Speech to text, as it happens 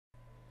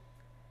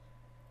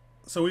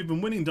So we've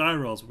been winning die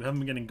rolls, but we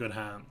haven't been getting good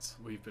hands.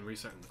 We've been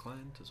restarting the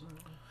client as well.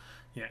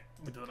 Yeah,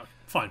 we did it.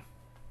 Fine.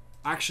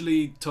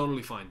 Actually,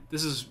 totally fine.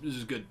 This is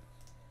good.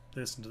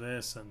 This into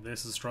this, and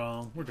this is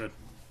strong. We're good.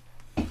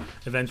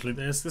 Eventually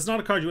this. This is not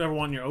a card you ever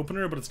want in your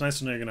opener, but it's nice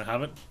to know you're going to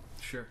have it.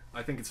 Sure.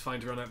 I think it's fine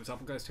to run out with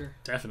Doppelgeist here.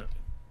 Definitely.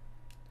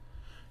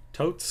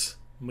 Totes,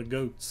 my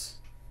goats.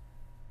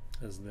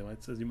 As you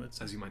might say.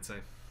 As you might say.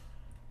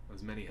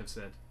 As many have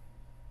said.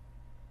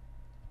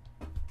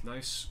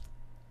 Nice.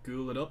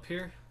 Ghoul it up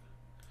here.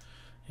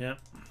 Yeah.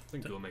 I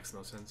think Ghoul makes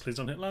no sense. Please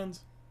don't hit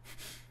lands.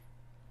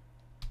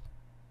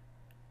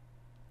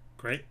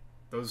 Great.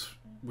 Those,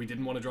 we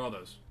didn't want to draw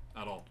those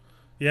at all.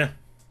 Yeah.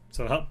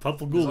 So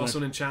helpful Ghoul. There's also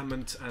an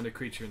enchantment and a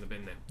creature in the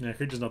bin now. Yeah,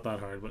 creature's not that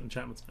hard, but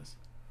enchantment's nice.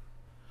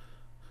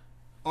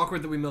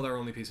 Awkward that we milled our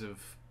only piece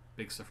of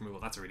big stuff removal.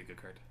 That's a really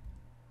good card.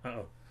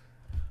 Uh-oh.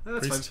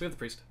 That's Priest. fine. We have the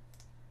priest.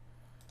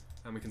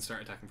 And we can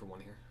start attacking for 1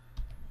 here.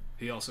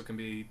 He also can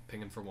be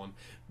pinging for 1.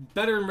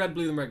 Better in red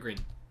blue than red green.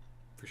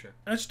 For sure.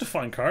 That's just a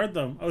fine card,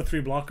 though.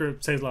 0/3 blocker,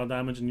 saves a lot of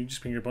damage, and you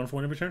just ping your button for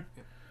 1 every turn.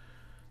 Yeah.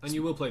 And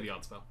you will play the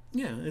odd spell.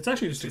 Yeah, it's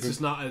actually just It's just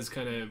not as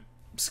kind of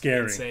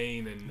scary.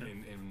 insane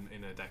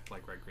in a deck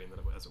like red green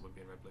as it would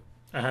be in red blue.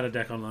 I had a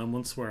deck online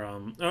once where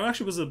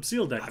actually it was a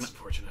sealed deck. That's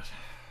unfortunate.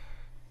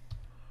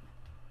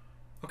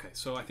 Okay,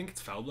 so I think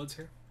it's Foul Bloods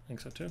here. I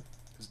think so too.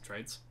 Because it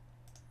trades.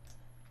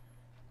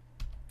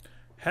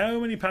 How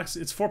many packs?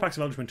 It's 4 packs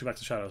of Eldritch Wind, 2 packs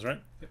of Shadows, right?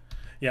 Yep.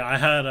 Yeah, I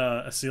had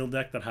a sealed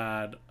deck that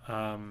had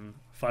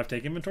 5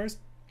 take inventories,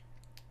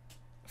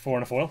 4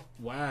 and a foil.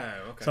 Wow.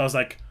 Okay. So I was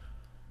like,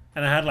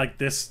 and I had like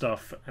this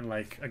stuff, and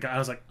like I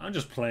was like, I'm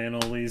just playing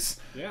all these.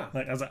 Yeah.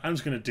 Like I was like, I'm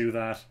just gonna do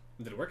that.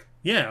 Did it work?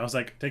 Yeah, I was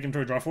like, take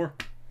inventory, draw 4.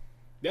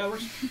 Yeah, it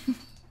works.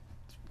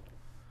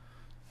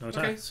 No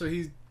attack. Okay, so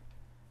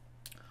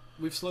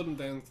we've slowed him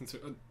down.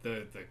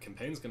 The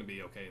campaign's going to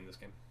be okay in this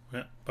game.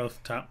 Yeah,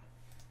 both tap.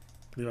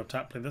 Leave up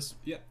tap, play this.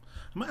 Yeah.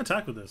 I might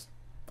attack with this.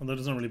 Although it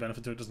doesn't really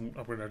benefit to it, doesn't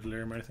upgrade our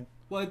delirium or anything.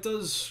 Well, it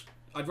does.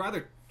 I'd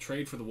rather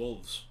trade for the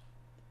wolves.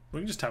 We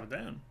can just tap it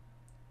down.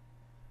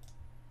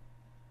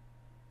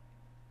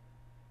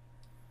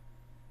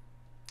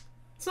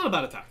 It's not a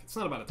bad attack. It's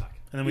not a bad attack.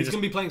 And then we He's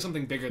going to be playing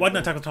something bigger. Why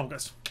than didn't I attack with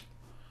Topplgeist?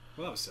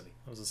 Well, that was silly.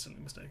 That was a silly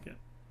mistake, yeah.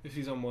 If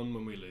he's on 1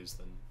 when we lose,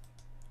 then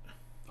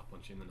I'll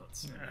punch you in the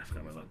nuts. Yeah, I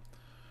forgot about that.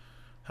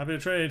 Happy to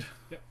trade.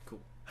 Yeah, cool.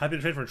 Happy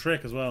to trade for a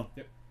trick as well.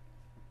 Yep.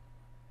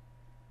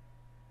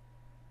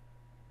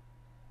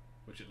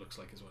 Which it looks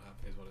like is what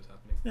is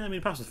happening. Yeah, I mean, he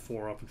passes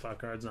 4 up with 5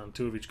 cards on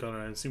 2 of each color.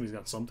 I assume he's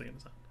got something in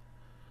his hand.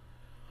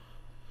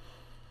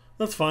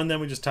 That's fine. Then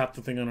we just tap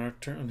the thing on our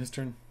turn, on his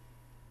turn.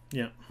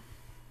 Yeah.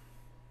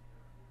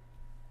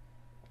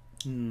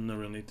 No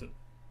real need to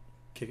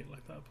kick it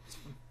like that. But it's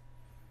fine.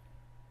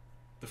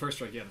 The first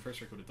strike, yeah, the first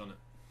strike would have done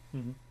it.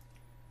 Mm-hmm.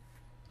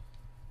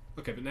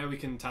 Okay, but now we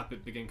can tap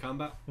it, begin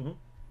combat. Mm-hmm.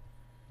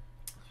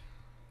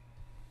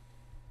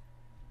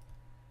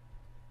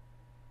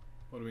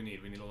 What do we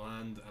need? We need a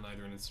land and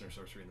either an instant or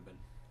sorcery in the bin.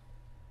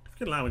 If we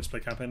get a land, we just play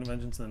Campaign of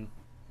Vengeance, then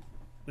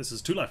this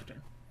is 2 life a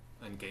turn.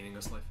 And gaining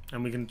us life.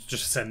 And we can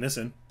just send this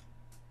in.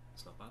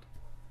 It's not bad.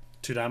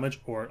 2 damage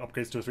or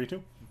upgrades to a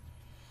 3/2.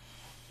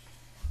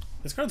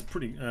 This card's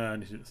pretty. I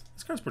need to do this.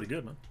 This card's pretty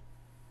good, man.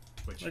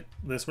 Which? Like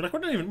this, we're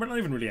not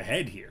even really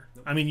ahead here.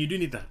 Nope. I mean, you do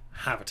need to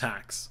have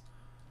attacks.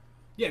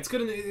 Yeah, it's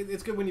good.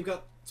 It's good when you've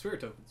got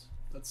spirit tokens.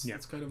 That's Yeah.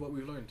 that's kind of what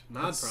we've learned.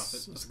 Mad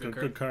Prophet. That's a good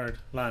card. Good card.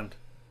 Land.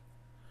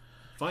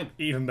 Fine.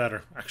 Even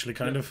better, actually,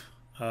 kind Yeah. of.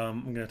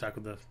 I'm gonna attack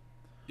with the.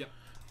 Yeah.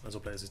 As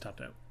well play as he's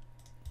tapped out.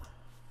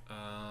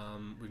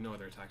 We've no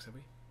other attacks, have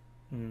we?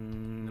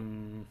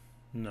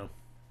 No.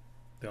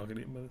 They all get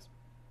eaten by this,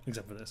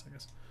 except for this, I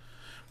guess.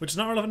 Which is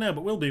not relevant now,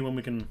 but will be when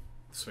we can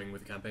Swing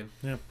with the campaign.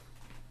 Yeah.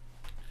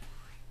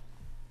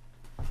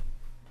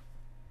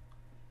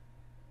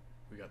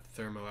 We got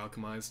Thermo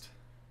Alchemized.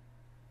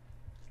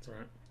 That's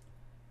alright.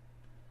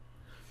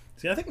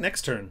 See, I think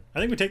next turn, I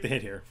think we take the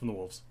hit here from the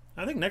Wolves.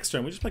 I think next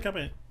turn we just play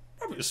campaign.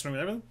 Probably just swing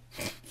with everything.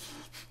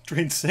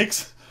 Drain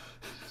 6.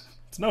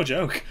 It's no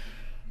joke.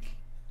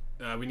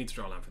 We need to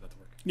draw a land for that to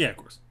work. Yeah, of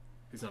course.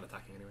 He's not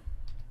attacking anyway.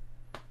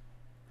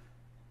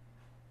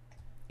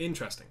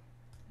 Interesting.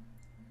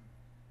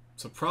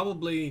 So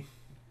probably...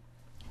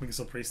 We can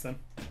still priest then.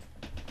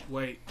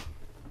 Wait.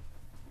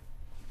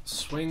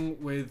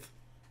 Swing with...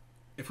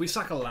 If we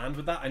sack a land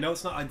with that, I know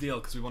it's not ideal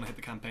because we want to hit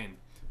the campaign,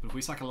 but if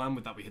we sack a land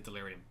with that, we hit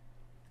Delirium.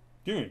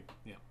 Do we?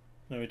 Yeah.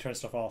 Then we turn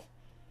stuff off.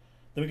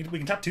 Then we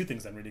can tap 2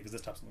 things then, really, because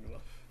this taps something as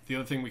well. The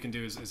other thing we can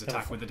do is attack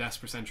Powerful. with the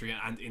Desperate Sentry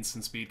and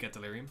instant speed, get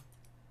Delirium.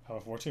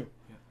 Power 4 too.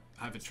 Yeah.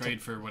 Have it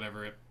trade for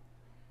whatever it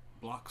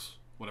blocks.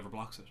 Whatever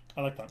blocks it.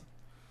 I like that.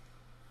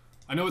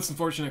 I know it's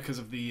unfortunate because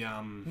of the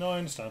No, I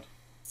understand.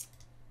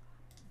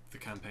 the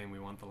campaign. We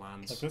want the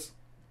lands. Like this?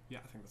 Yeah,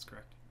 I think that's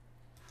correct.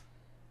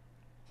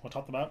 Want to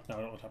top the bat? No,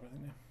 I don't want to top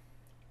anything now.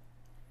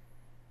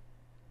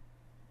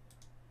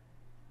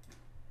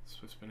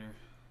 Swift spinner.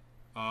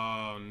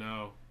 Oh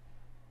no.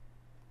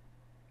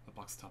 That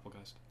blocks the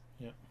Topplegeist.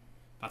 Yeah.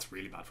 That's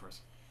really bad for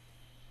us.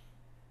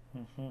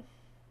 No,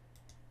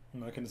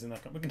 I couldn't have seen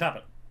that come. We can tap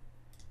it.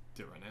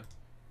 Do it right now.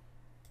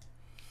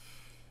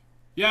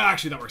 Yeah,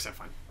 actually, that works out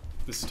fine.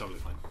 This is totally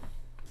fine.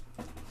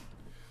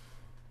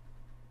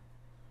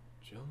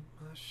 Jump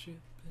my ship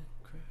and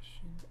crash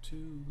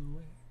into the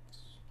waves.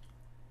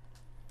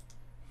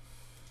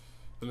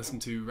 Been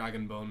listening to Rag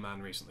and Bone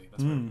Man recently.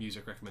 That's my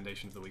music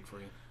recommendation of the week for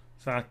you.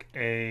 Sack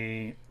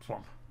a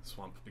swamp.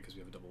 Swamp, because we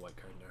have a double white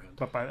card in our hand.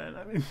 But by then,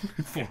 I mean,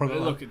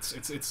 Look,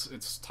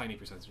 it's tiny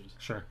percentages.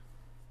 Sure.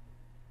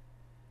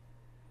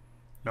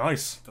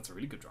 Nice. That's a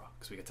really good draw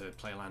because we get to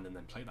play a land and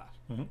then play that.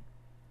 Mm-hmm.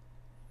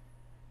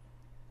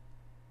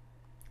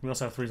 We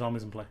also have 3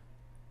 zombies in play.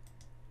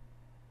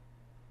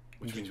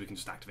 Which means we can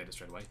just activate it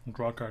straight away. And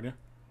draw a card, yeah.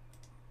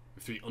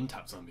 With 3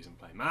 untapped zombies in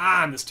play.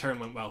 Man, this turn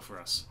went well for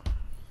us.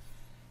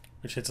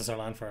 Which hits us our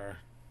land for our...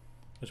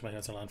 Which might hit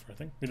us our land for, I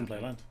think. We didn't play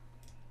a land.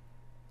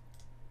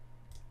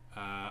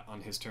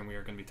 On his turn, we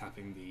are going to be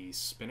tapping the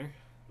spinner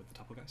with the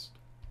Topplegeist.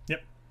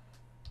 Yep.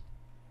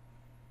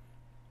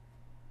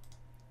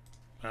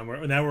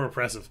 And now we're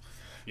oppressive.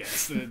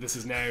 Yes, this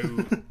is now...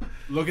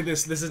 Look at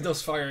this. This is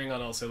us firing on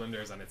all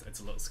cylinders, and it's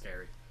a little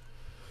scary.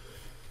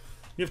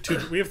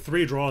 We have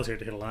 3 draws here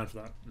to hit a land for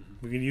that. Mm-hmm.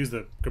 We can use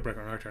the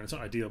Cryptbreaker on our turn. It's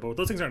not ideal, but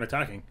those things aren't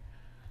attacking.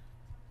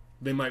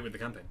 They might with the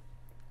campaign.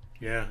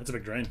 Yeah, it's a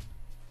big drain.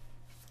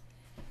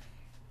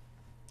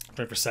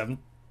 Try for 7.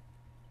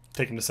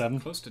 Take him to 7.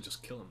 Close to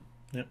just kill him.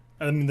 Yeah.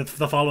 I mean, the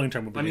following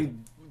turn would be... I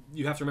mean,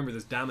 you have to remember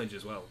there's damage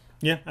as well.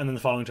 Yeah, and then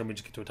the following turn we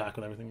just get to attack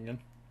with everything again.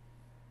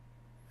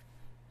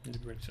 Need to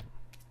be ready to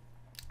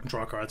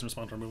draw cards and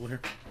respond to removal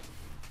here.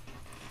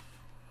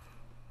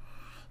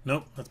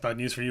 Nope, that's bad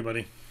news for you,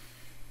 buddy.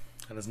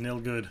 That is nil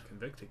good.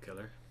 Convicted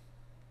killer.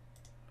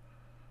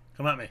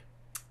 Come at me.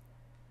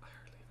 I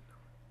hardly even know.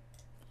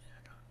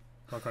 Yeah,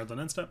 draw cards on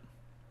end step.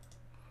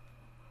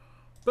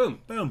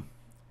 Boom. Boom.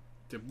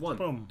 To 1.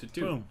 Boom. To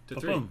 2. Boom. To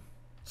Boom. 3. Boom.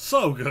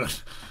 So good.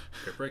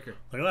 Crit breaker.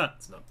 Look at that.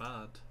 It's not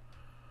bad.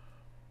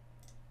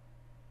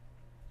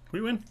 We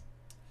win.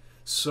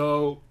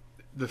 So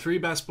the 3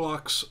 best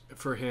blocks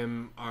for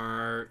him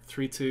are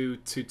 3/2,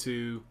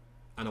 2/2,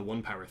 and a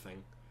 1 power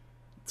thing.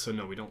 So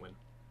no, we don't win.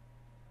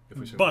 If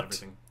we swing with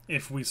everything.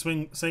 If we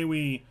swing, say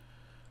we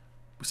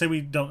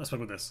don't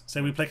swing with this.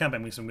 Say we play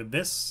campaign, we swing with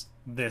this,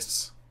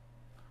 this,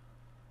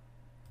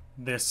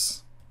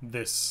 this,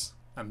 this,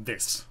 and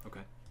this.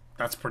 Okay.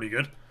 That's pretty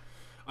good.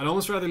 I'd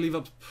almost rather leave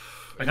up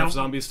enough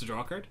zombies to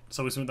draw a card.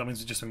 So we swing. That means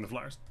we just swing the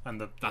flowers and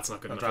the. That's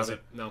not good enough, is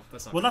it? No,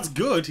 that's not. Well, good that's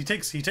good.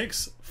 He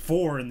takes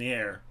 4 in the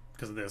air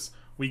because of this.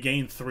 We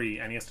gain 3,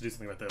 and he has to do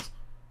something about this.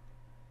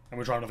 And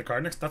we draw another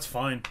card next. That's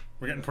fine.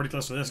 We're getting pretty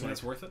close to this. I think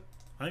that's worth it.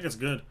 I think it's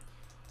good.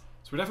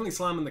 So we're definitely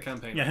slamming the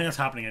campaign. Yeah, I think that's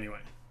happening anyway.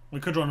 We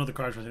could draw another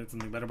card for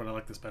something better, but I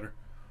like this better.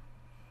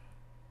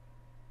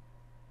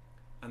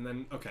 And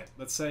then, okay,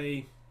 let's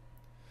say...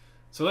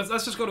 So let's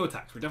just go to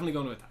attacks. We're definitely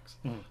going to attacks.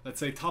 Mm-hmm. Let's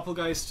say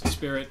Topplegeist,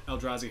 Spirit,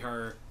 Eldrazi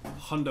Horror,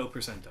 Hundo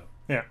Percento.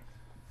 Yeah.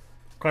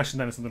 Question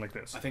then is something like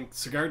this. I think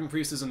Sigarden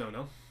Priest is a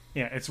no-no.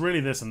 Yeah, it's really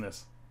this and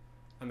this.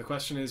 And the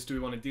question is, do we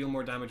want to deal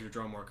more damage or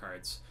draw more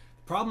cards?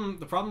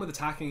 The problem with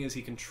attacking is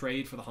he can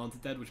trade for the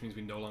Haunted Dead, which means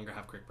we no longer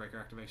have Quick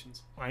Breaker activations.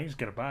 I can just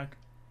get it back.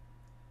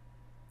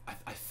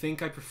 I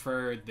think I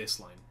prefer this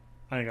line.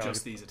 I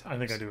think these attacks. I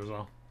think I do as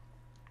well.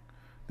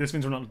 This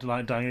means we're not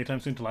dying anytime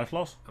soon to life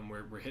loss. And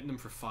we're hitting him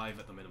for 5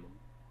 at the minimum.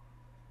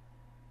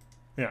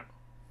 Yeah.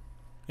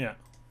 Yeah.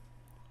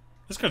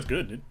 This card's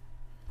good, dude.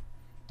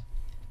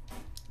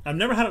 I've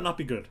never had it not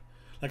be good.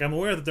 Like, I'm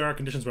aware that there are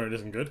conditions where it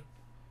isn't good.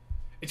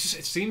 It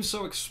seems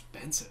so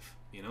expensive.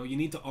 You know, you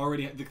need to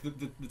already...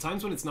 The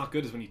times when it's not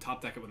good is when you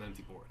top deck it with an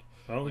empty board.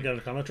 Oh, we got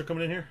a combat trick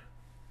coming in here.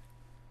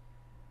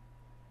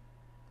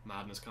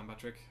 Madness combat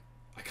trick.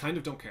 I kind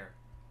of don't care.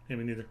 Yeah,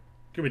 me neither.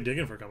 Could be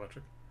digging for a combat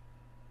trick.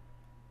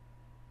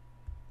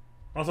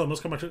 Also,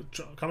 most combat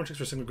tricks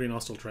for single green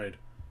all still trade.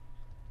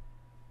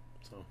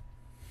 So.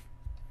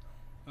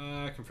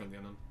 Confront the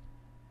unknown.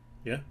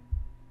 Yeah?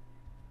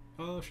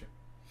 Oh, sure.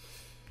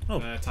 Oh.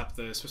 Tap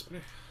the Swiss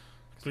spinner.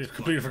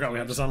 Completely forgot we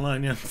had this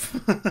online, yeah.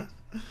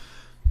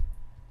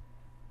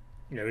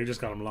 Yeah, we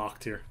just got him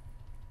locked here.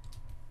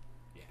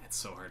 Yeah, it's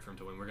so hard for him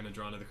to win. We're going to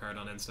draw another card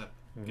on end step.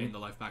 Gain the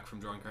life back from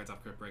drawing cards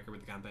off Crypt Breaker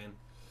with the campaign.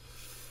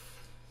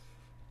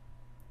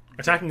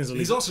 Attacking is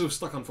He's also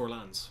stuck on 4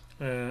 lands.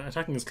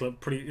 Attacking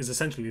is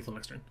essentially lethal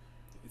next turn.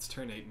 It's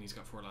turn 8 and he's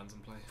got 4 lands in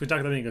play. If we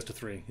attack that, he goes to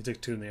 3. He takes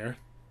 2 in the air.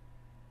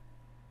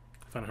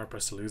 I find it hard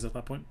pressed to lose at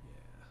that point.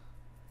 Yeah.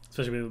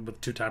 Especially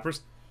with 2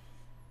 tappers.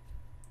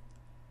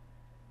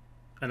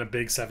 And a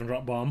big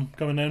 7-drop bomb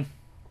coming down.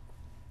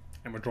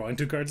 And we're drawing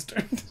 2 cards a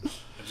turn.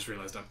 I just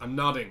realised I'm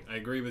nodding. I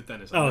agree with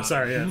Dennis.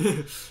 Sorry,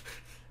 yeah.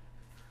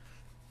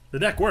 The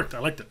deck worked. I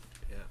liked it.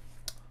 Yeah.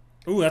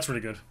 Ooh, that's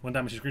really good. 1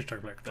 damage to creature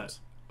target player controls.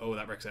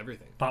 That wrecks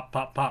everything. Pop,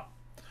 pop, pop.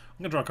 I'm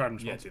going to draw a card in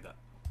response. Yeah, do that.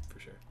 For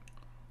sure.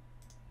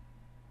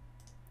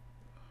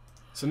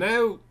 So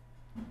now...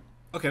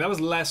 Okay, that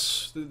was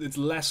less... It's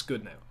less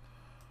good now.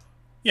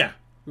 Yeah.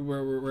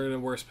 We're in a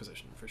worse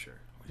position, for sure.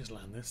 We just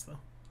land this, though.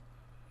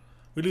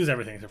 We lose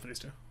everything except for these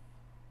 2.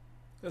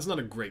 That's not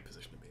a great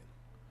position to be in.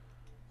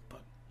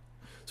 But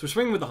so we're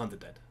swinging with the Haunted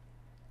Dead.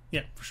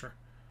 Yeah, for sure.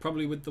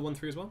 Probably with the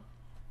 1/3 as well.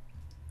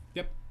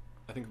 Yep.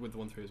 I think with the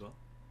 1/3 as well.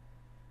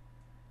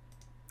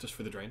 Just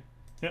for the drain.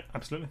 Yeah,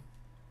 absolutely.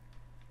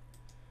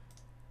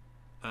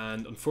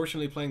 And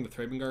unfortunately, playing the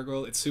Thraben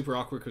Gargoyle, it's super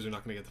awkward because we're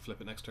not going to get to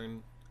flip it next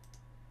turn.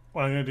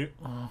 What I'm going to do...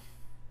 Oh.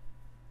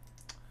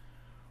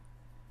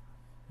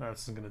 No,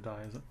 this isn't going to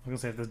die, is it? I'm going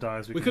to say if this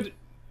dies, we could...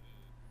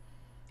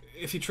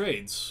 If he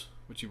trades,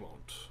 which he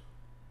won't.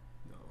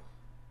 No.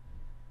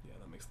 Yeah,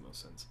 that makes the most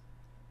sense.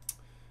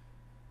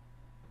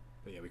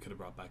 But yeah, we could have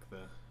brought back the...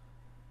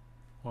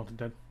 Haunted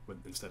Dead.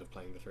 Instead of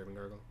playing the Thraben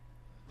Gargoyle.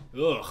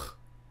 Ugh!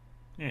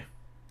 Yeah.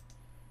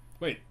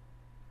 Wait.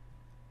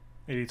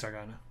 It eats our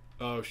guy now.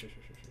 Oh, sure.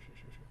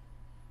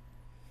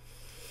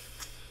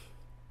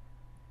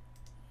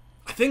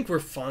 I think we're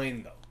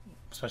fine, though.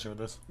 Especially with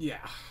this.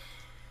 Yeah.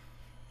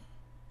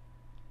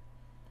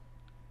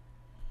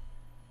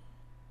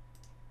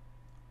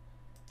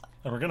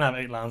 And we're going to have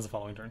 8 lands the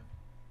following turn.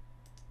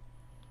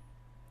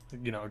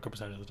 You know, a good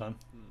percentage of the time.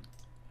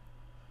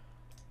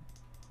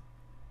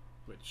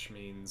 Which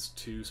means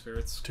 2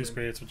 spirits. 2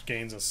 spirits, which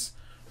gains us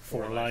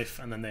 4 life,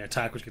 and then they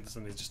attack, which gets us,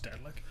 and he's just dead.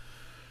 Like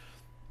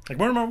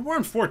we're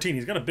on 14.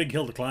 He's got a big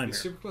hill to climb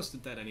He's here. super close to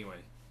dead anyway.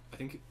 I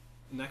think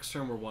next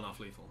turn we're 1 off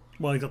lethal.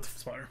 Well, he's got the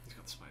spider. He's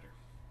got the spider.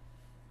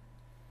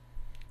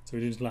 So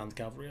we just land the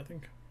cavalry, I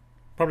think.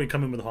 Probably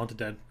come in with a haunted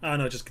dead. Ah,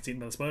 no, it just gets eaten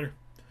by the spider.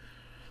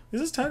 This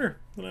is tighter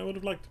than I would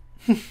have liked.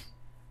 Is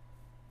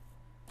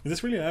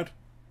this really loud?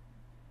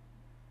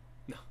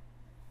 No.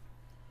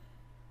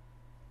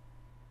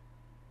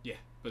 Yeah,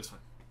 but it's fine.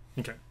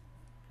 Okay.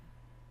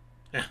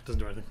 Yeah, doesn't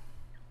do anything.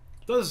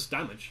 Does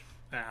damage.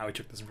 Ah, we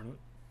took this in front of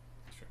it.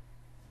 Sure.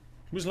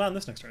 We just land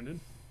this next turn, dude.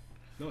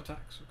 No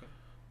attacks, okay.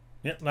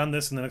 Yeah, land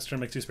this, and the next turn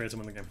make 2 spirits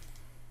and win the game.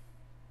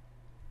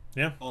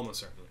 Yeah? Almost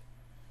certainly.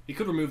 He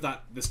could remove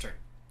that this turn.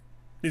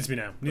 Needs to be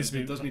now. Needs to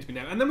be. It does need to be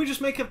now. And then we just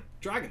make a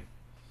dragon.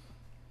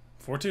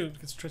 4-2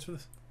 gets traits for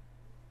this.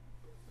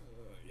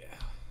 Yeah,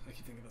 I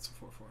keep thinking that's a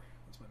 4/4.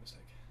 That's my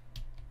mistake.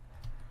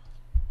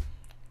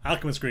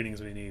 Alchemist Greeting is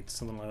what he needs,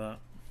 something like that.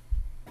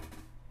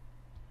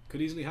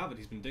 Could easily have it.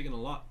 He's been digging a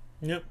lot.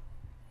 Yep.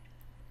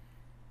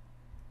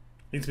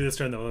 Needs to be this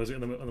turn though,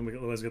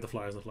 otherwise we get the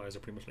flyers. The flyers are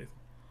pretty much lethal.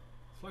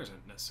 Flyers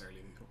aren't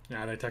necessarily lethal.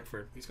 Yeah, they attack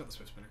for. He's got the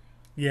Swift Spinner.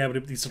 Yeah,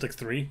 but he still takes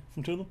 3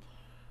 from 2 of them.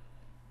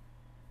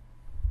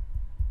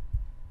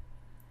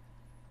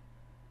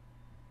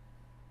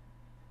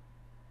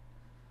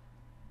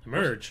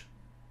 Emerge.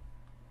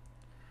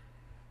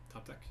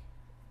 Top deck.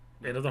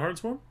 Eight of the Heart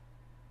Swarm?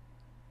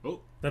 Oh.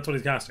 That's what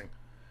he's casting.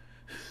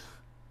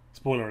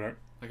 Spoiler alert.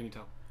 How can you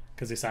tell?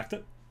 Because they sacked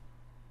it.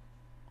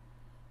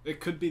 It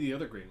could be the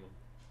other green one.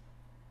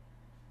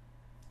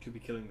 Could be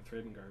killing the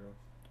Thraben Gargoyle.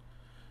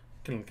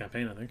 Killing the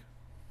campaign, I think.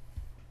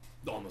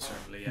 Almost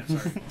certainly, yeah,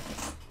 sorry.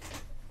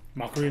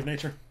 Mockery of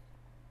Nature.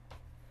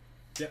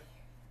 Yeah.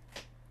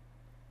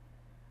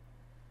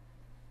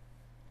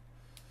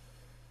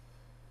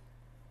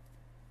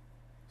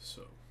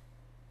 So.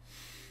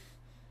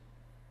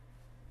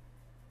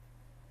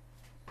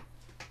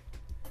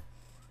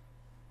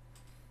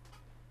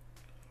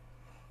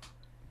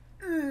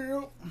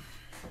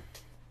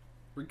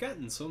 We're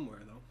getting somewhere,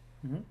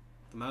 though. Mm-hmm.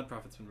 The Mad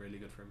Prophet's been really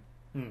good for him.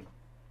 Mm.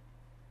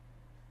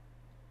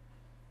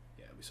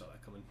 Yeah, we saw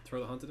that coming. Throw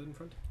the Haunted in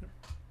front. Yep.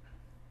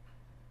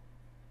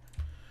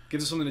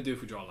 Gives us something to do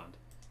if we draw land.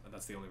 And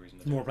that's the only reason.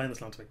 More playing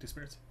this land to make 2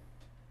 spirits.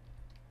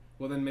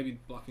 Well, then maybe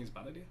blocking is a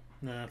bad idea.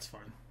 Nah, that's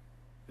fine.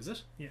 Is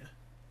it? Yeah.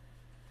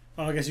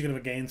 Oh, I guess you could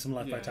have gained some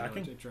life by No,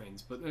 attacking. it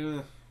drains, but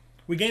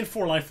we gained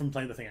 4 life from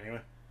playing the thing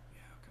anyway. yeah,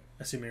 okay,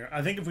 Assuming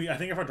I think if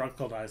our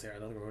Drogclaw dies here, I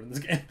don't think we're winning this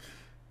game.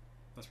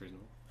 that's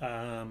reasonable.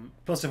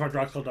 Plus, if our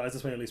Drogclaw dies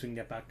this way, at least we can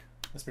get back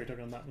a spirit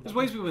token on that. There's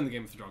ways we win the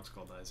game if the Drog's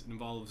Call dies. It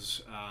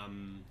involves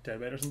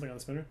Deadweight or something on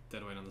the spinner.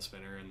 deadweight on the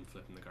spinner and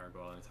flipping the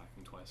gargoyle and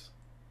attacking twice.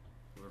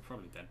 We're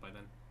probably dead by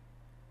then.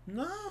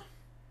 No. So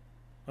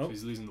Oh,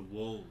 he's losing the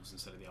wolves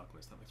instead of the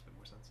alchemist. That makes a bit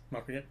more sense.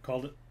 Mockery, yeah,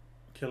 called it.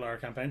 Kill our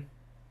campaign.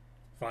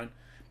 Fine.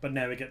 But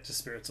now we get just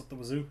spirits up the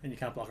wazoo, and you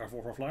can't block our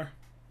 4/4 flyer.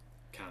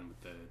 Can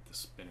with the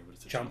spinner, but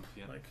it's a Jump,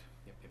 yeah. like.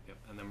 Yep.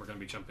 And then we're going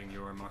to be jumping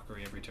your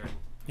mockery every turn.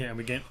 Yeah, and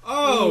we gain.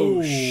 Oh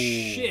Ooh.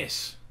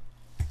 shit!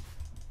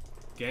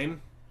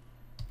 Game?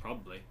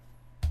 Probably.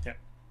 Yeah.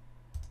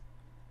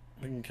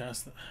 We can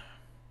cast that.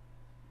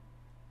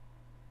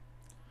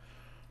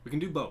 We can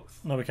do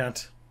both. No, we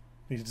can't.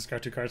 We need to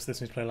discard 2 cards.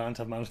 This needs to play land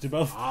to have mana to do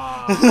both.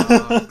 Ah.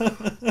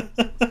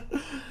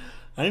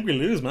 I think we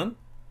lose, man.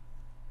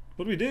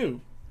 What do we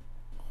do?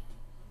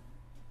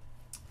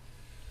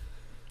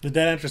 The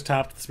dead enters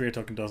tapped. The spirit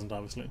token doesn't,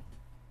 obviously.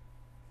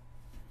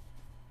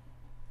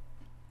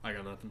 I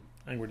got nothing.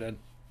 I think we're dead.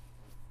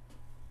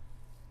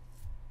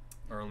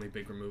 Our only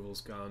big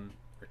removal's gone.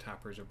 Our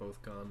tappers are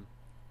both gone.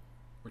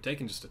 We're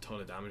taking just a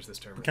ton of damage this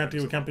turn. We can't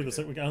do. We can't beat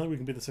the. I don't think we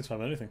can beat the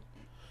 6/5 anything.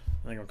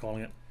 I think I'm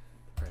calling it.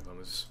 The Prime Bomb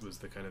was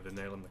the kind of the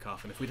nail in the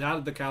coffin. If we'd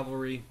had the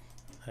cavalry,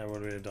 How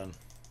would we have done?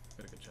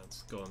 got a good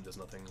chance. Golem does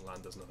nothing.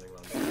 Land does nothing.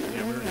 Land does nothing.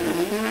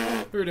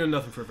 Yeah, we were doing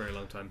nothing for a very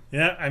long time.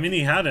 Yeah, I mean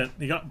he had it.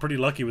 He got pretty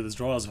lucky with his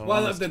draws. If I'm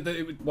Well, honest.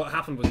 what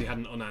happened was he had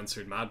an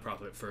unanswered Mad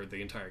Prophet for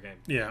the entire game.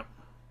 Yeah,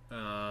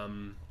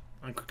 Um,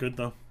 I'm good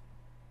though.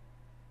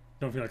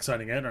 Don't feel like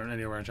signing out or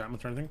any of our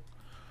enchantments or anything.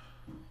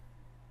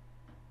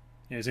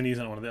 Yeah, he's going to use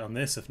it on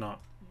this, if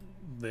not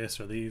this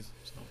or these.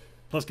 So.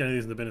 Plus, getting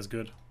these in the bin is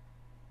good.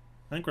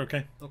 I think we're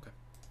okay. Okay.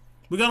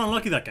 We got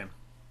unlucky that game.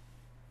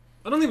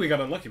 I don't think we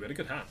got unlucky. We had a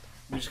good hand.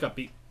 We just got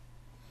beat.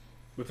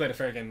 We played a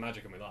fair game of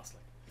Magic and we lost.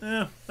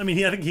 Yeah, I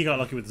mean, I think he got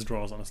lucky with his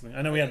draws. Honestly,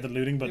 I know we had the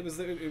looting, but it was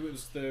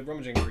the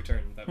rummaging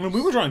return.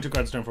 We were drawing 2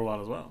 cards down for a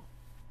while as well.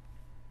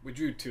 We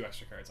drew 2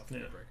 extra cards off the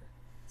breaker.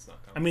 It's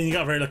not common. I mean, he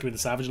got very lucky with the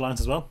Savage Alliance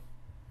as well.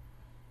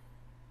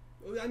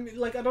 I mean,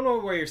 like, I don't know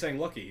why you're saying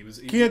lucky.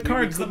 He had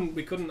cards.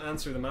 We couldn't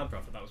answer the Mad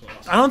Prophet. That was what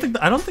lost. I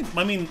don't think.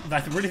 I mean,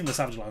 I really think the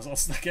Savage Alliance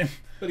lost that game.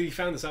 But he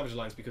found the Savage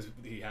Alliance because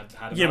he had.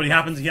 Yeah, but he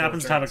happens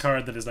to have a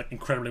card that is like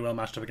incredibly well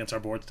matched up against our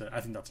board today.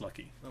 I think that's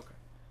lucky. Okay.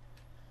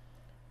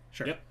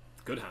 Sure. Yep.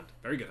 Good hand.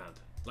 Very good hand.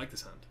 Like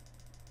this hand.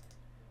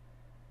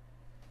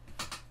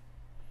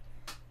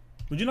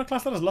 Would you not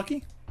class that as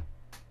lucky?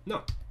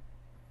 No.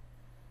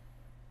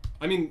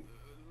 I mean,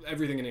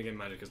 everything in a game of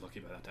Magic is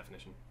lucky by that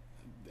definition.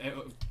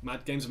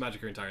 Games of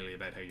Magic are entirely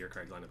about how your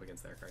cards line up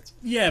against their cards.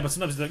 Yeah, but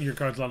sometimes your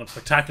cards line up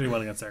spectacularly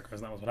well against their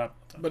cards, and that was what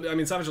happened. But I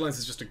mean, Savage Alliance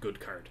is just a good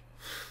card.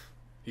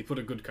 He put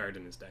a good card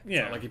in his deck. It's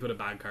yeah. not like he put a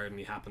bad card and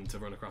he happened to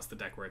run across the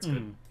deck where it's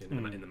good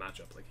in the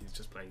matchup. Like, he's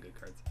just playing good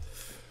cards.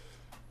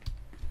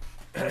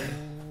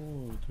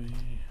 Hold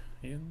me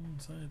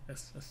inside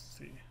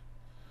SSC.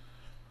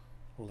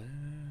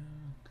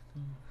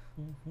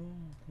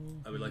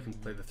 I would like him to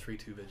play the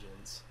 3/2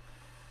 Vigilance.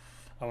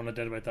 I want to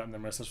deadweight that and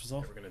then Merciless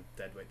Resolve. Yeah, we're going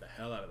to deadweight the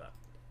hell out of that.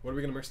 What are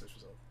we going to Merciless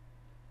Resolve?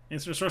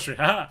 Instant Sorcery,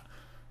 haha!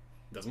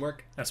 Doesn't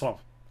work. I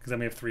swap, because then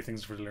we have 3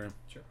 things for Delirium.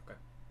 Sure, okay.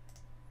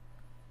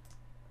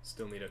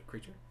 Still need a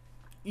creature?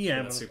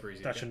 Yeah, that's super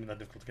easy. That shouldn't be that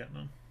difficult to get,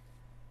 no.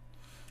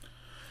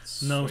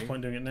 Swing. No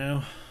point doing it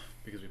now.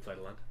 Because we played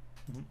a land.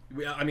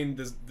 I mean,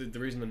 the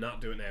reason to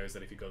not do it now is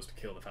that if he goes to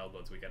kill the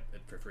Foulbloods, we get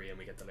it for free and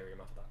we get Delirium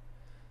off of that.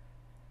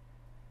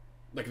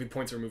 Like, if he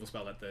points a removal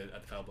spell at the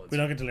Foulbloods. We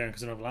don't get Delirium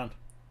because we don't have land.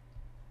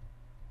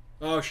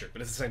 Oh, sure,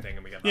 but it's the same thing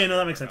and we get... Yeah, no,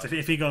 that makes sense.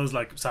 If he goes,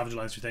 like, Savage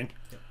Alliance, you think?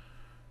 Yeah.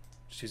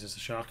 Just use this as a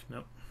shock.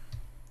 Nope.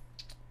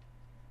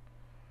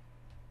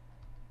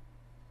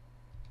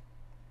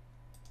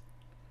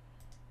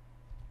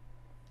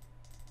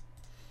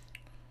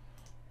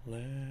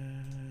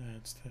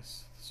 Let's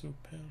test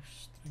super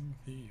string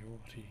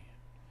theory.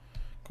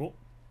 Cool.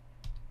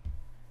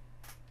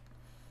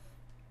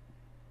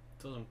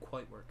 Doesn't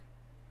quite work.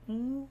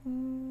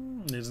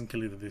 It doesn't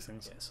kill either of these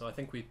things. Yeah, so I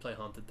think we play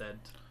Haunted Dead.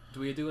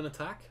 Do we do an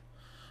attack?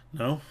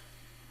 No.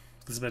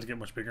 This is about to get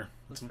much bigger.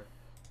 That's fair.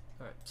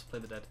 Alright, let's play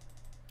the Dead.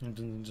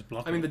 Just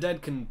block I mean, the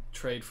Dead can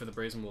trade for the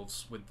Brazen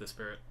Wolves with the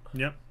Spirit.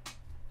 Yep.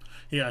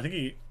 Yeah, I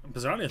think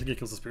bizarrely, I think he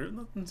kills the Spirit in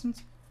that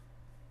instance.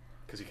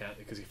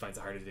 Because he finds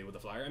it harder to deal with the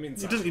Flyer. I mean,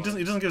 he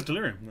doesn't give us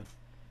Delirium. No.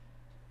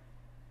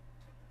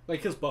 Well,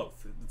 he kills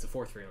both. It's a 4/3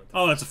 on attack.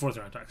 Oh, that's a 4th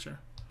round attack, sure.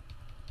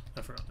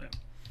 I forgot,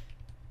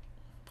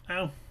 yeah.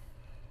 Ow.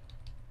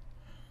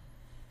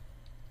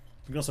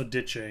 We can also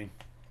ditch a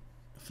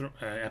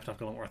Epitaph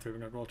Golem or a 3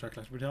 roll to our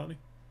Collective Brutality.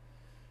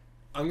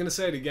 I'm going to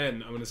say it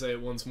again. I'm going to say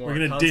it once more.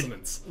 We're gonna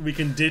Consonants. We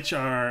can ditch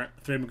our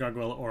 3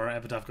 Gargoyle or our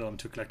Epitaph Golem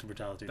to Collective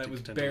Brutality. That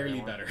was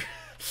barely better.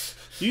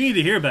 You need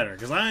to hear better,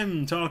 because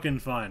I'm talking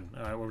fine.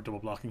 Alright, we're double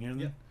blocking here then.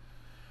 Yeah.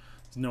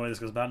 There's no way this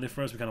goes badly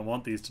for us. We kind of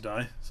want these to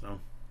die, so...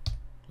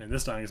 I mean,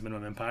 this dying is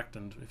minimum impact,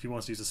 and if he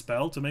wants to use a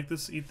spell to make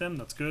this eat them,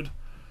 that's good.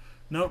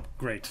 Nope,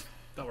 great.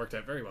 That worked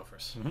out very well for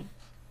us. Mm-hmm. And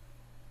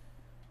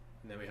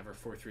then we have our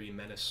 4/3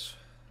 Menace.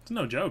 It's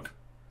no joke.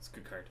 It's a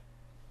good card.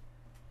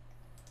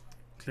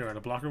 Clear out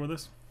a blocker with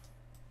this.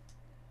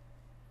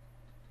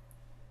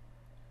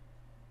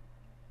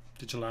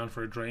 Ditch a land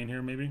for a drain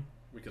here, maybe.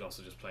 We could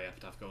also just play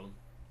Epitaph Golem.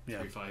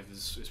 Yeah. 3/5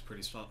 is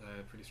pretty strong.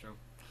 What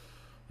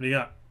do you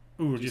got?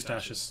 Ooh, reduced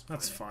ashes.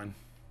 That's fine.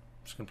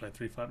 Just gonna play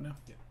 3/5 now.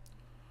 Yeah.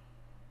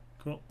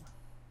 Cool.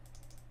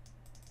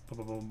 Bum,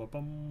 bum, bum,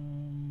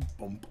 bum,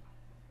 bum.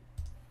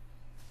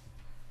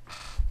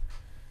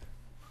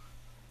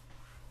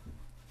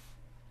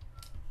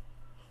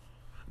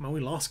 Man, we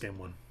lost game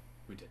 1.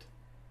 We did.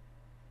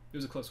 It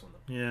was a close one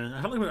though.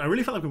 Yeah, I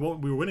really felt like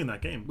we were winning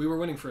that game. We were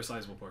winning for a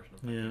sizable portion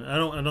of that. Yeah, I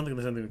don't think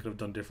there's anything we could have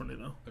done differently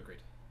though.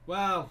 Agreed.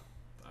 Well,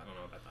 I don't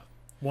know about that.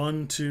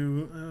 1,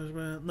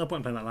 2. No point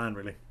in playing that land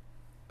really.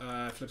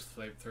 It flips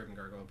the third and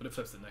Gargoyle, but it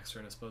flips the next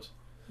turn, I suppose.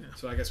 Yeah.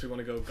 So I guess we want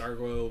to go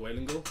Gargoyle,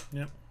 Wailing Gull.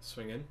 Yep.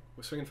 Swing in.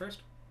 We're swinging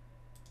first.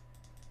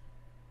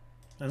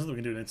 I don't think we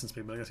can do an instant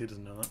speed, but I guess he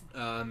doesn't know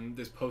that.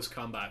 This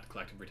post-combat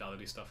Collective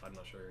Brutality stuff, I'm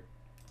not sure.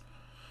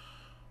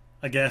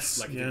 I guess.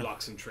 Like, yeah. if he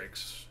blocks and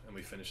tricks, and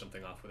we finish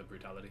something off with a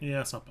Brutality.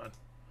 Yeah, it's not bad.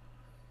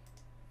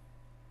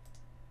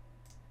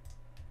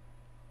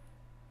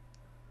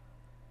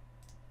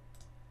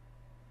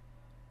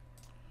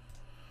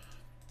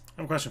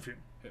 I have a question for you.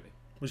 Hit me.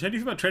 How do you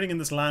feel about trading in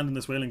this land and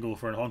this Wailing Gull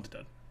for a Haunted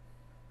Dead?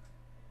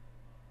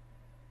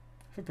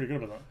 I feel pretty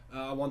good about that.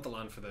 I want the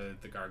land for the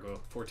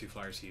Gargoyle. 4/2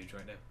 flyer's huge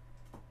right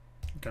now.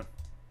 Okay.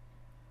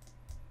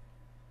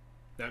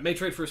 Now, it may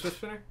trade for a Swift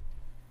Spinner,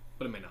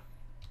 but it may not.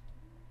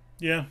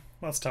 Yeah,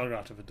 well, it's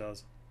telegraphed if it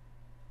does.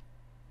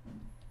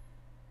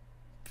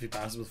 if he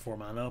passes with 4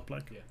 mana up,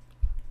 like. Yeah.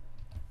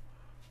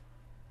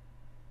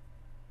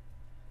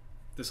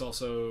 This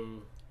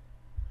also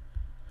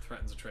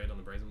threatens a trade on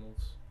the Brazen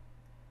Wolves.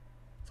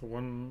 So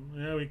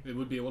it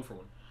would be a 1/1.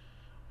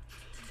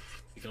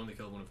 You can only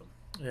kill one of them.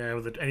 Yeah,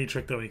 with any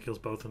trick though, he kills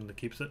both and it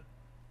keeps it.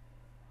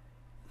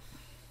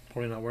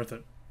 Probably not worth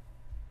it.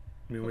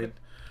 I mean, Okay.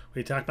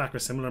 we attack back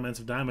with similar amounts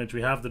of damage.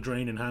 We have the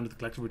drain in hand with the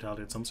collective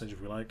brutality at some stage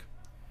if we like.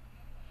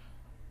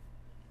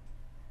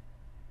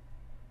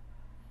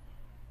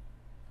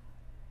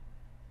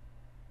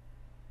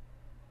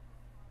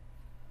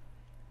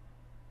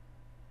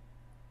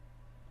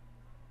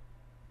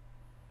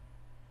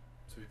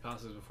 So if he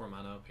passes with 4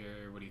 mana up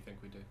here, what do you think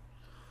we do?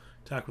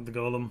 Attack with the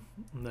golem,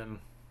 and then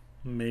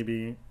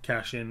maybe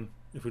cash in.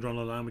 If we draw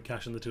another land, we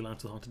cash in the 2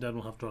 lands to the Haunted Dead.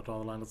 We'll have to draw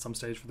the land at some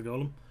stage for the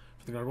golem,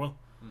 for the gargoyle.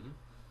 Mm-hmm.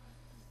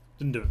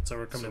 Didn't do it, so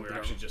we're coming So in we're with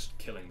actually just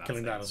killing that.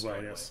 killing thing that as well,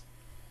 straight yes.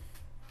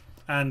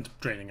 And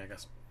draining, I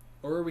guess.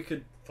 away. Or we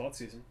could Thought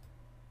Season.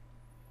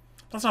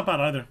 That's not bad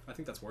either. I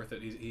think that's worth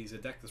it. He's a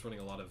deck that's running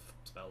a lot of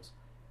spells.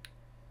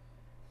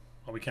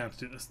 Oh, we can't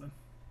do this then,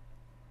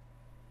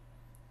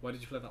 Why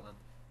did you play that land?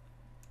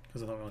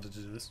 because I thought we wanted to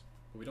do this.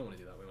 Well, we don't want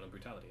to do that. We want to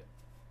Brutality it.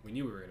 We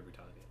knew we were going to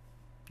Brutality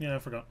it. Yeah, I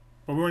forgot.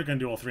 But we weren't going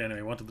to do all 3 anyway.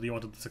 You wanted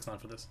the 6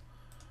 land for this.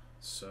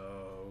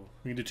 So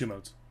We can do 2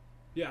 modes.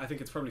 yeah, I think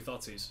it's probably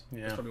Thoughtseize.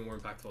 Yeah. It's probably more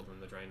impactful than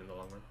the Drain in the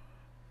long run.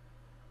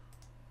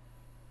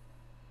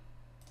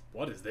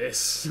 What is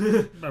this?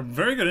 A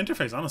very good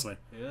interface, honestly.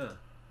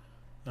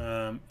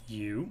 Yeah.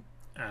 You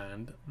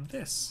and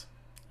this.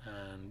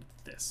 And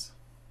this.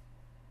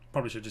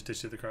 Probably should just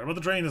issue the card. But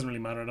the drain doesn't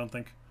really matter, I don't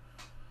think.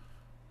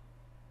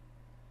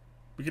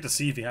 We get to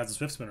see if he has a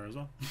Swift Spinner as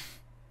well.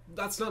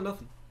 That's not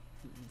nothing.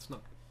 It's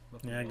not.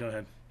 Nothing Yeah, at all. go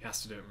ahead. He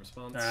has to do it in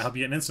response. I hope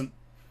you get an instant.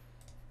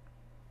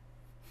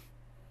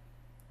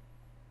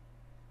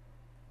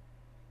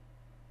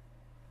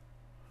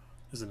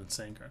 This is an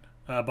insane card.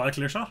 Buy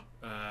Clear Shot.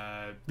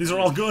 These are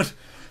all good.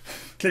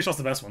 Clear Shot's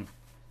the best one.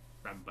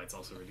 Rapid Bite's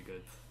also really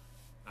good.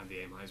 And the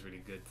Aim High's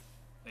really good.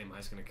 Aim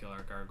High's going to kill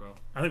our Gargoyle.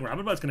 I think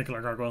Rabbit Bite's going to kill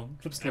our Gargoyle.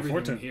 Flips to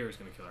Everything 14. here is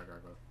going to kill our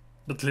Gargoyle.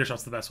 But Clear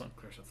Shot's the best one.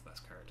 Clear Shot's the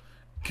best card.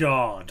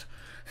 God.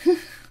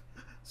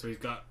 So he's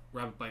got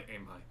Rabbit Bite,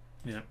 Aim High.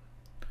 Yeah.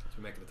 So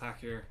we make an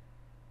attack here.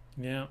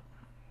 Yeah.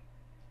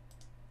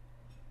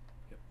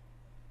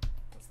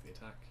 That's the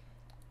attack.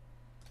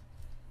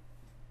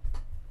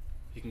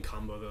 You can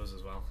combo those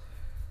as well.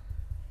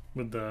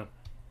 With the...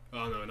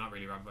 Oh no, not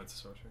really. Rabbit Bite's a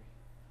sorcery.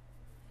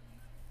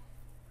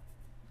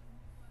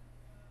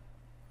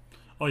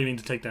 Oh, you mean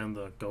to take down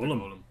the Golem? The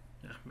Golem.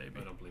 Yeah, maybe.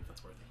 I don't believe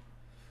that's worth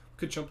it.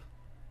 Could chump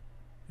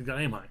He's got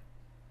Aim High.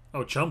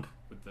 Oh, Chump.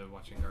 with the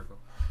Watching Gargoyle.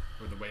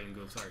 Or the Wailing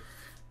Ghoul, sorry.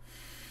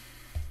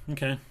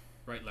 Okay.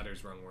 Right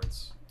letters, wrong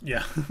words.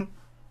 Yeah.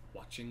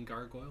 Watching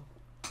Gargoyle?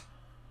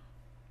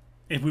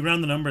 If we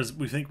round the numbers,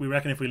 we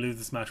reckon if we lose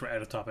this match, we're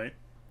out of top 8.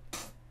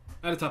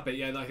 Out of top 8,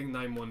 yeah, I think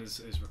 9-1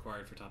 is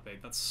required for top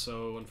 8. That's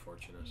so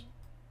unfortunate.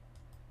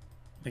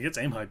 He gets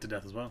Aim High to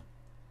death as well.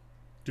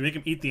 Do we make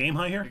him eat the Aim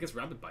High here? He gets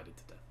Rabbit Bited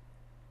to death.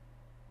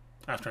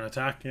 After an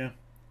attack, yeah.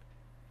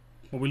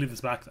 Well, we leave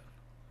this back then.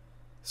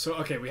 So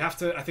okay, we have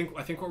to. I think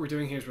what we're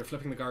doing here is we're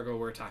flipping the Gargoyle.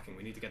 We're attacking.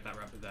 We need to get that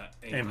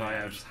aim high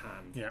out of his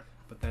hand. Yeah.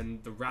 But then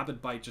the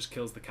Rabbit Bite just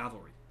kills the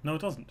cavalry. No,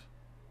 it doesn't.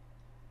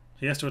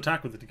 He has to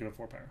attack with it to give it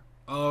 4 power.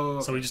 Oh.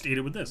 Okay. So we just eat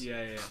it with this.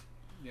 Yeah.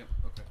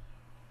 Okay.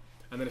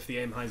 And then if the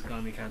aim high's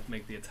gone, we can't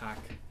make the attack.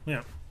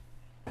 Yeah.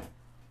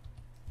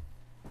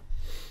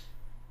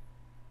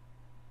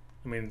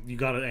 I mean, you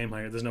gotta aim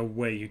higher. There's no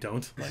way you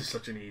don't. This is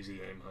such an easy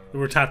aim high.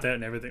 We're tapped out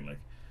and everything. Like,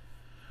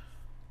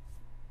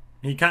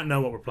 he can't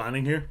know what we're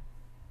planning here.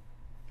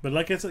 But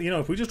like it's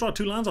if we just draw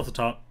 2 lands off the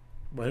top,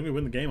 well, I think we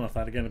win the game off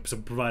that again, so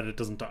provided it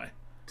doesn't die.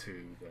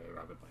 To the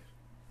Rabbit Bite.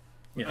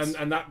 Yes.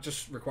 And that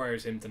just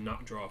requires him to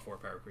not draw a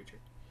 4-power creature.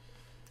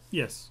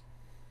 Yes.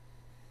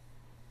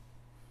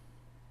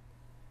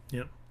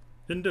 Yep.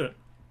 Didn't do it.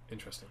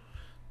 Interesting.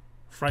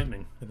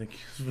 Frightening, I think.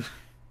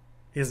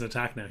 He has an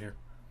attack now here.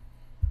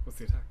 What's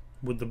the attack?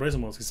 With the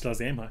Brazen Wolves, he still has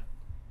the aim high.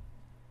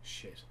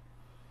 Shit.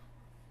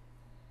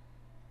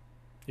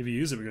 If you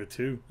use it, we go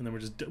 2, and then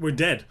we're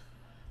dead.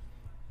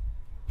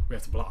 We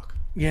have to block.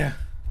 Yeah.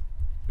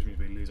 Which means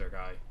we lose our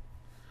guy.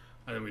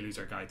 And then we lose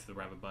our guy to the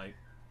Rabbit Bite.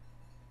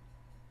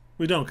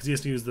 We don't, because he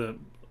has to use the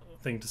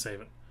thing to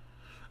save it.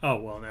 Oh,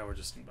 well, now we're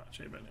just in bad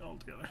shape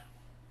altogether.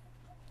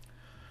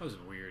 That was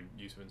a weird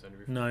use of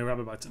incendiary. No, he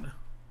Rabbit Bites it now.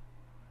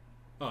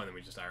 Oh, and then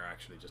we just are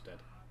actually just dead.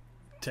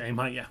 To aim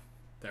high, yeah.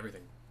 To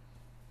everything.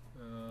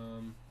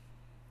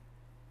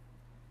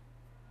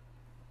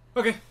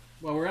 Okay.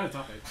 Well, we're out of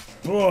top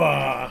 8.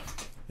 Whoa.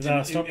 Is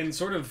that a stop? In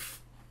sort of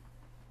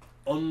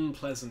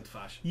unpleasant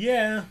fashion.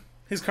 Yeah.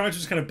 His cards are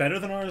just kind of better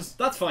than ours.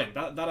 That's fine.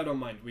 That I don't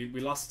mind. We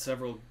lost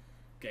several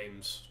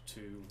games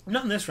to...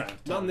 Not in this round.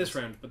 Not in this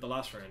round, but the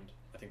last round.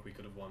 I think we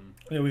could have won.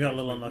 Yeah, we got a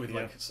little unlucky. With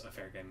like a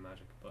fair game of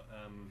Magic. But,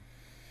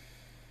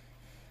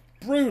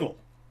 brutal.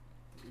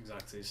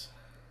 Exactsies.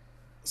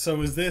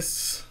 So is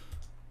this...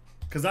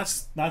 Because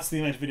that's the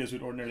amount of videos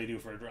we'd ordinarily do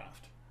for a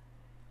draft.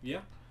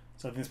 Yeah.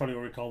 So I think it's probably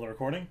what we call the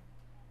recording.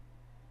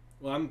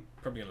 Well, I'm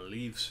probably going to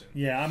leave soon.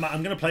 Yeah, I'm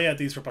going to play out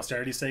these for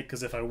posterity's sake,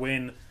 because if I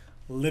win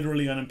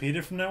literally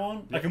unimpeded from now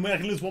on, I can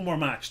lose one more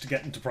match to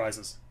get into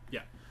prizes.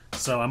 Yeah.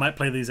 So I might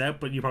play these out,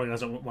 but you probably guys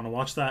don't want to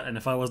watch that, and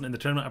if I wasn't in the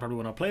tournament, I probably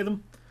wouldn't play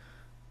them.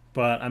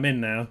 But I'm in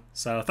now,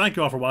 so thank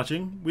you all for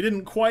watching. We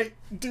didn't quite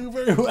do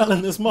very well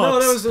in this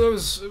mod. No,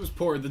 it was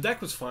poor. The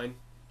deck was fine.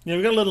 Yeah,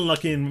 we got a little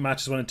unlucky in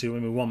matches 1 and 2,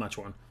 and we won match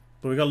 1.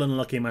 But we got a little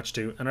unlucky in match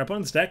 2, and our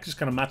opponent's deck just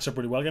kind of matched up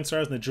really well against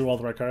ours, and they drew all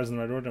the right cards in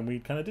the right order, and we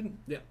kind of didn't.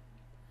 Yeah.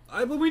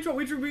 But we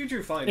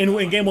drew fine.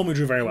 In game 1, we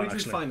drew very well, we drew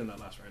actually. fine in that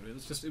last round. It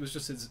was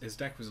just his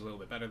deck was a little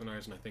bit better than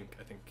ours, and I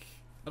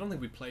don't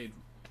think we played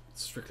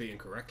strictly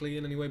incorrectly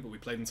in any way, but we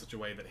played in such a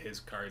way that his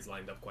cards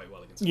lined up quite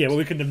well against us. Yeah, well,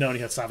 we couldn't have known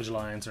he had Savage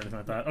Alliance or anything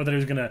like that, or that he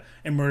was going to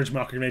emerge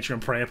Mockery Nature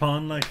and prey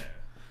upon.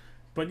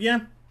 But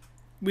yeah,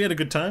 we had a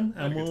good time,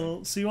 and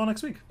we'll see you all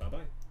next week. Bye bye.